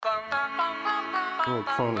Little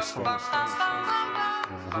corner stuff.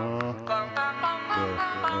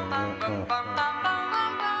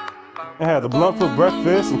 I had a blunt for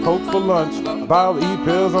breakfast and coke for lunch. Bottle eat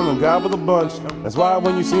pills, I'm the guy with a bunch. That's why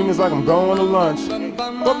when you see me, it's like I'm going to lunch.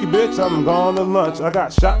 Fuck you, bitch, I'm going to lunch. I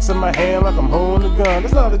got shots in my hand like I'm holding a gun.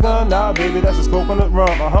 It's not a gun, nah, baby, that's just coconut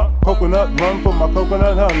rum. Coconut rum for my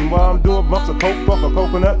coconut honey. While I'm doing bumps of coke off a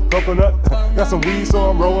coconut. Got some weed,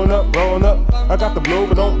 so I'm rolling up. I got the blow,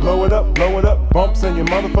 but don't blow it up. Bumps in your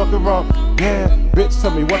motherfucking rump. Yeah, bitch,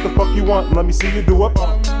 tell me what the fuck you want. Let me see you do it.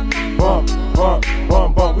 Bump.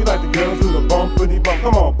 We like the girls do the bumpity bump.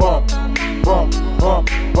 Come on, bump.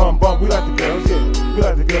 We like the girls, yeah. We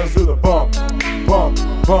like the girls do the bump.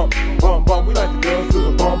 We like the girls do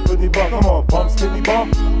the bumpity bump. Come on, bump, skitty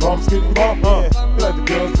bump, yeah.